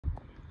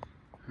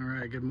All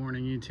right, good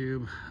morning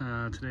YouTube.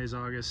 Today's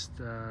August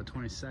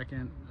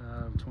 22nd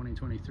of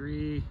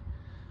 2023.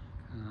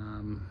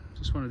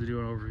 Just wanted to do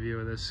an overview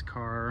of this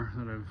car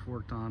that I've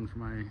worked on for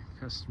my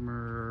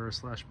customer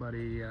slash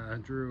buddy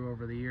Drew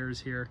over the years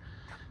here.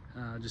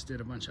 Just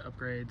did a bunch of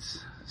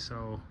upgrades,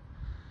 so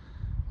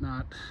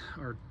not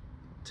our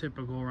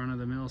typical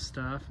run-of-the-mill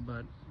stuff,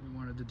 but we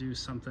wanted to do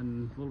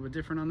something a little bit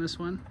different on this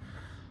one.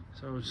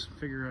 So just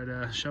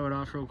figure I'd show it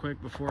off real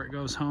quick before it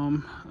goes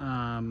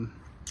home.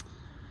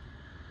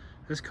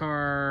 This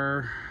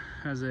car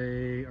has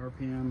a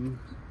RPM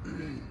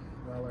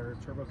Weller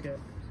turbo kit,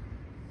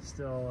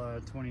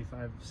 still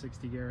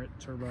 2560 Garrett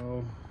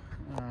turbo.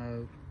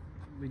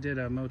 We did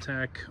a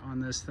Motec on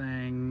this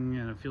thing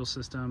and a fuel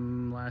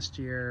system last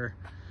year,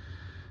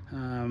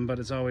 but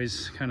it's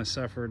always kind of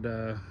suffered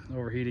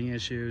overheating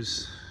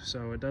issues.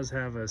 So it does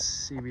have a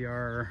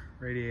CBR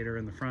radiator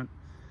in the front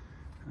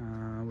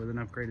with an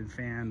upgraded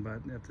fan, but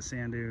at the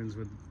sand dunes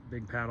with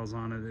big paddles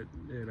on it,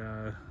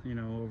 you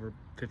know, over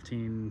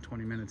 15-20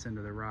 minutes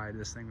into the ride,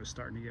 this thing was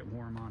starting to get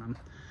warm on them.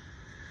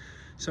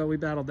 So we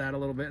battled that a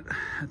little bit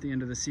at the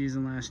end of the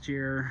season last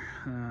year.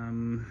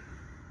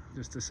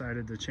 Just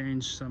decided to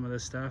change some of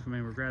this stuff. I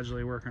mean, we're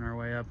gradually working our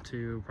way up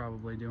to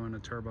probably doing a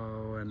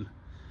turbo and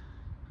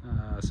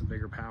some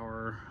bigger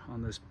power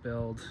on this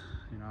build.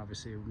 You know,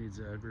 obviously it needs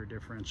a rear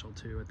differential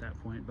too at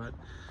that point, but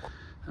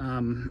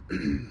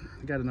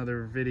got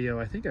another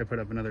video. I think I put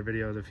up another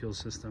video of the fuel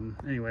system.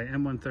 Anyway,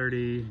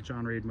 M130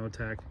 John Reed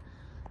Motec.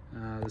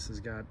 This has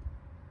got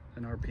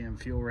an RPM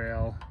fuel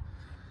rail,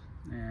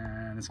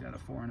 and it's got a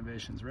 4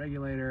 Innovations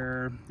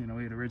regulator. You know,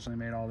 we had originally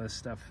made all this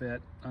stuff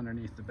fit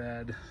underneath the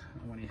bed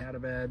when he had a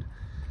bed.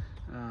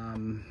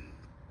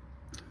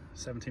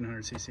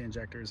 1700cc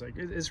injectors, like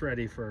it's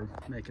ready for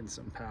making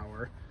some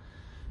power.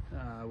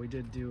 We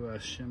did do a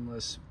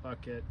shimless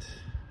bucket,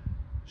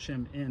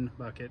 shim-in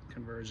bucket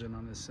conversion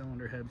on this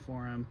cylinder head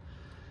for him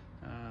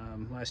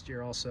last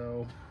year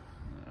also.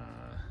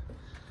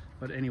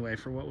 But anyway,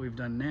 for what we've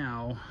done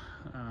now,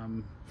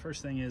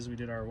 first thing is we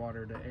did our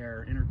water to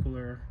air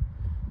intercooler.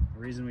 The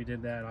reason we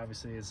did that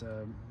obviously is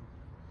a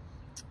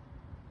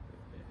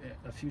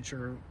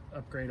future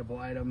upgradable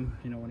item.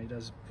 You know, when he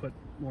does put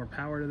more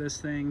power to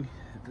this thing,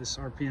 this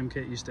RPM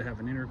kit used to have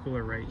an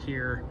intercooler right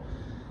here,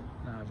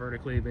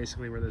 vertically,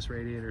 basically where this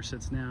radiator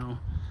sits now.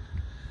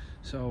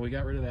 So we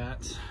got rid of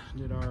that,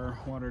 did our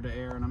water to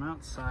air, and I'm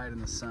outside in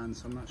the sun,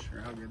 so I'm not sure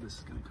how good this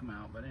is going to come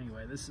out. But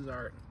anyway, this is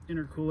our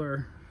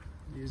intercooler.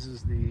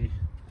 Uses the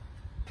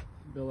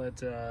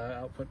billet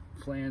output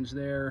flange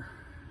there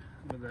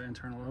with the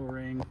internal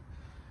O-ring,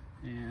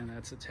 and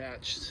that's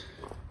attached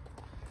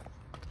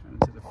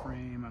to the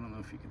frame. I don't know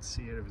if you can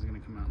see it, if it's going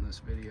to come out in this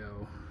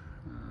video.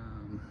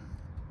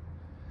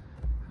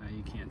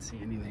 You can't see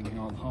anything,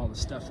 all the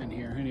stuff in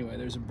here. Anyway,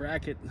 there's a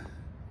bracket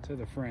to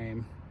the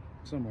frame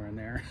somewhere in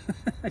there.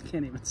 I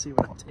can't even see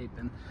what I'm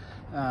taping.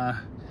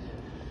 That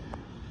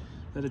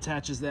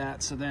attaches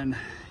that, so then,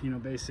 you know,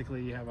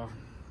 basically you have a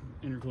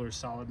intercooler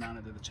solid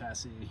mounted to the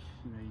chassis.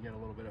 You know, you get a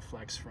little bit of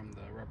flex from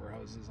the rubber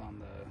hoses on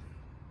the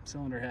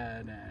cylinder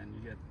head, and you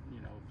get, you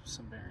know,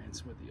 some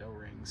variance with the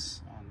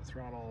O-rings on the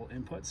throttle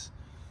inputs.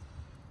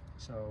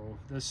 So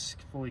this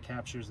fully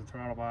captures the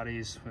throttle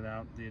bodies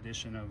without the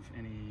addition of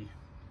any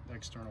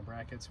external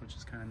brackets, which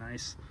is kind of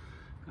nice.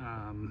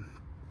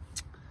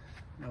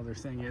 The other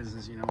thing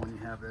is, you know, when you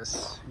have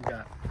this, you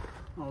got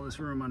all this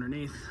room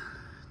underneath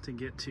to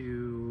get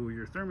to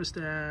your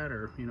thermostat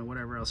or, you know,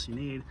 whatever else you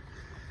need,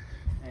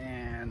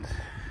 and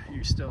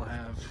you still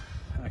have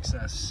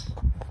access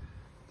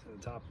to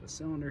the top of the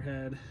cylinder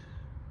head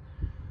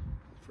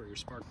for your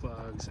spark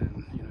plugs.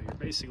 And, you know, you're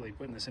basically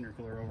putting this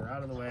intercooler over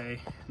out of the way,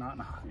 not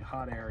in a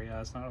hot area.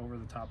 It's not over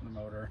the top of the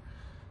motor,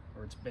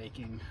 or it's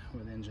baking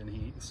with engine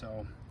heat.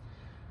 So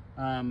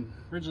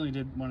originally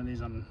did one of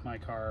these on my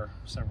car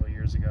several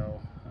years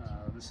ago.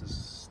 This is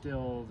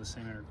still the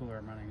same intercooler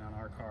I'm running on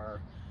our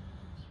car.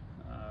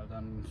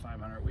 Done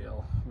 500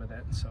 wheel with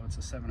it, so it's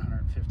a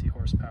 750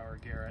 horsepower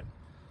Garrett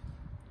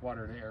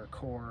water to air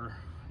core,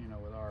 you know,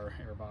 with our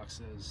air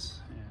boxes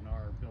and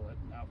our billet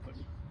output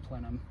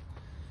plenum.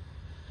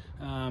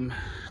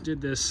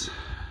 Did this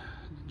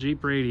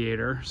Jeep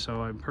radiator,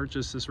 so I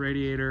purchased this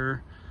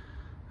radiator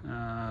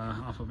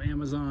off of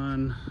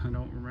Amazon. I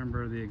don't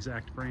remember the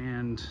exact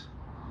brand,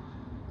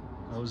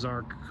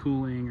 Ozark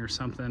Cooling or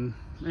something.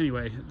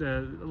 Anyway,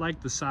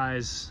 like the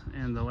size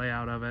and the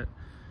layout of it.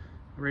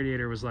 The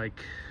radiator was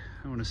like,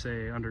 I want to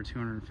say under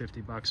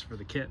 250 bucks for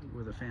the kit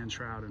with a fan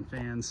shroud and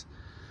fans.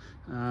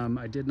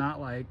 I did not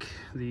like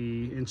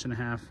the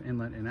 1.5-inch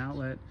inlet and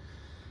outlet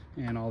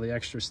and all the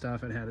extra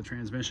stuff. It had a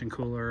transmission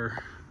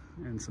cooler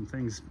and some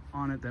things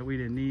on it that we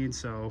didn't need,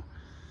 so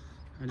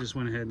I just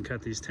went ahead and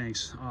cut these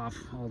tanks off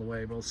all the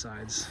way, both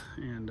sides,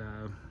 and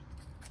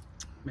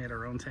made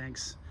our own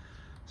tanks.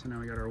 So now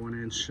we got our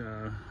 1-inch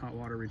hot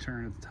water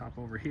return at the top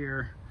over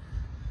here.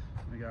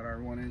 We got our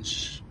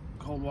 1-inch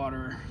cold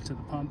water to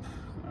the pump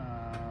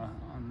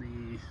on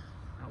the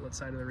outlet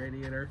side of the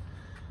radiator,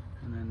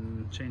 and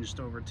then changed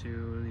over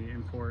to the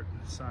import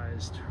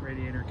sized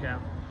radiator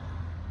cap.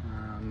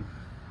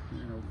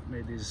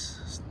 made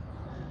these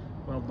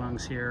weld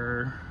bungs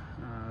here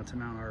to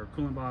mount our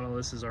coolant bottle.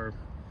 This is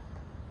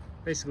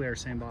basically our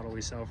same bottle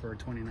we sell for a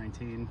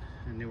 2019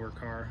 and newer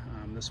car.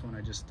 This one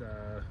I just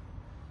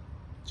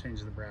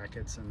changed the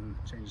brackets and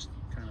changed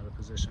kind of the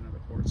position of the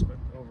ports, but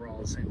overall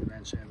the same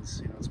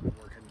dimensions. It's been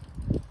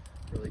working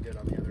really good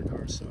on the other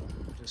cars, so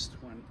just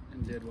went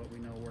and did what we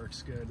know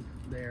works good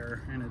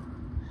there, and it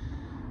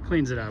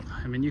cleans it up.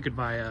 I mean, you could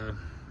buy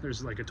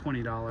there's like a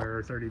 $20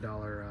 or $30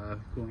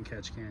 coolant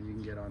catch can you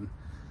can get on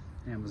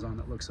Amazon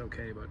that looks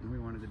okay, but we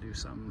wanted to do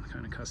something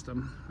kind of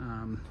custom.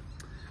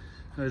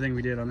 Another thing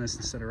we did on this,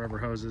 instead of rubber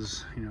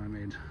hoses, I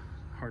made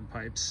hard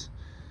pipes.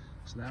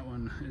 So that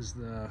one is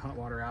the hot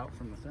water out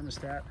from the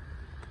thermostat.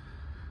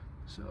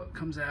 So it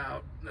comes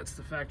out, that's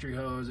the factory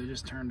hose. I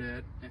just turned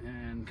it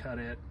and cut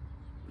it.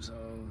 So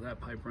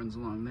that pipe runs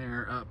along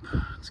there, up.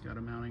 It's got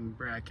a mounting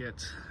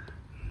bracket.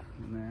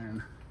 And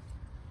then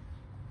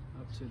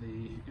up to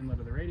the inlet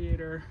of the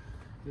radiator.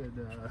 Did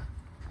a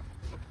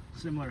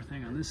similar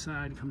thing on this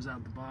side, comes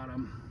out the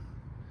bottom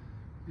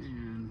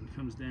and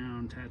comes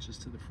down, attaches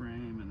to the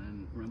frame, and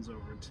then runs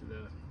over to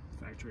the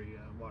factory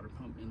water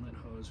pump inlet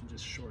hose. We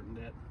just shortened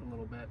it a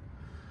little bit.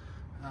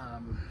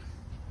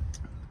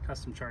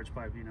 Custom charge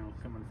pipe,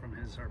 coming from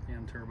his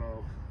RPM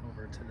turbo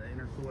over to the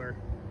intercooler.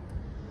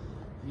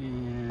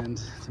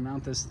 And to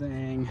mount this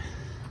thing,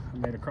 I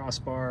made a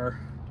crossbar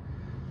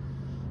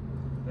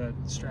that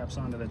straps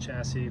onto the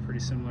chassis, pretty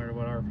similar to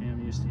what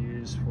RPM used to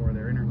use for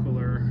their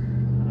intercooler.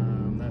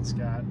 That's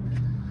got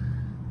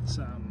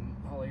some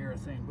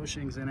polyurethane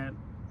bushings in it.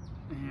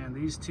 And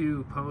these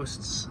two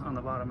posts on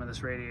the bottom of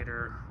this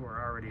radiator were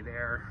already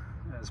there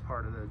as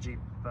part of the Jeep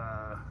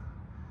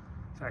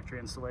factory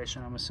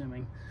installation, I'm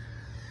assuming.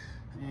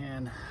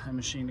 And I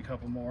machined a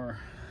couple more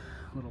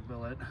little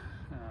billet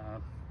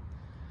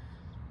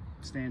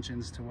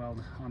stanchions to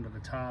weld onto the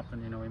top,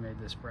 and we made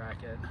this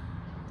bracket.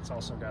 It's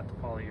also got the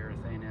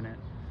polyurethane in it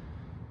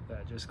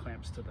that just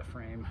clamps to the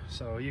frame.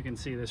 So you can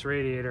see this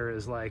radiator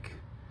is like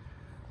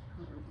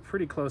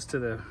pretty close to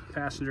the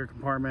passenger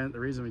compartment. The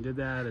reason we did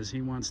that is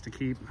he wants to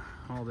keep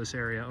all this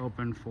area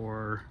open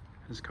for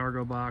his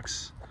cargo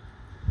box.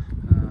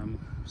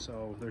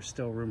 So there's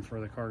still room for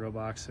the cargo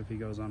box if he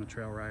goes on a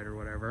trail ride or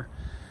whatever.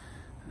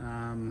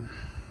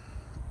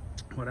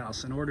 What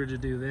else? In order to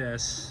do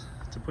this,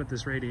 to put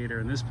this radiator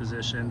in this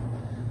position,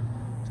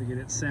 to get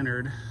it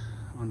centered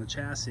on the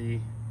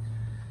chassis,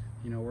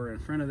 we're in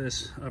front of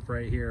this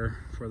upright here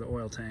for the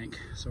oil tank.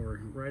 So we're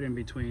right in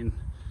between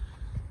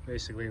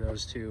basically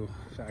those two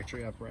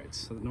factory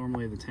uprights. So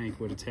normally the tank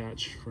would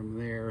attach from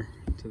there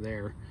to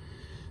there.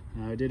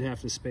 I did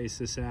have to space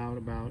this out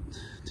about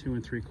 2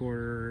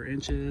 3/4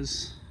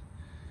 inches.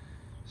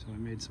 So I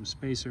made some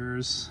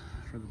spacers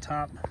for the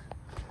top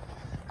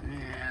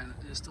and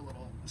just a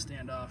little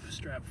standoff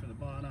strap for the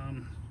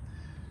bottom.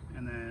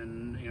 And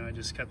then, I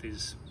just cut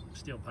these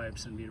steel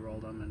pipes and bead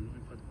rolled them, and we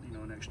put,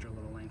 an extra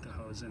little length of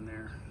hose in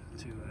there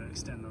to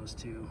extend those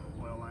two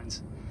oil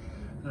lines.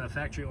 The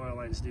factory oil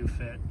lines do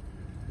fit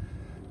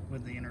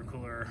with the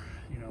intercooler.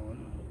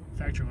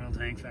 Factory oil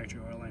tank, factory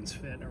oil lines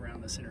fit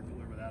around this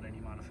intercooler without any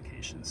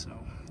modification. So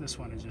this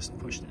one is just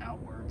pushed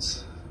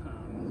outwards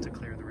to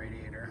clear the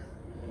radiator,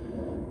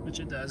 which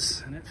it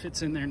does, and it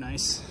fits in there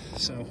nice.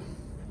 So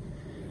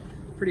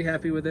pretty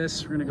happy with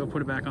this. We're gonna go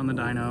put it back on the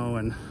dyno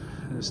and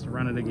just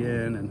run it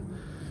again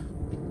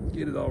and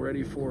get it all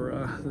ready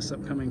for this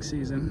upcoming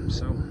season.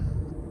 So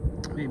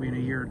maybe in a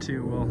year or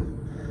two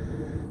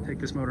we'll take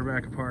this motor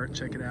back apart,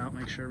 check it out,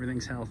 make sure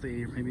everything's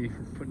healthy, maybe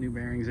put new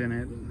bearings in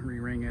it and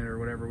re-ring it or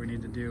whatever we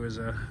need to do as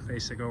a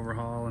basic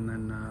overhaul, and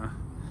then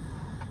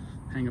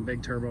hang a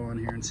big turbo on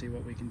here and see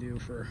what we can do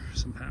for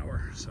some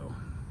power. So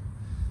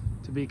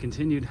to be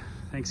continued.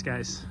 Thanks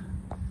guys.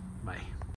 Bye.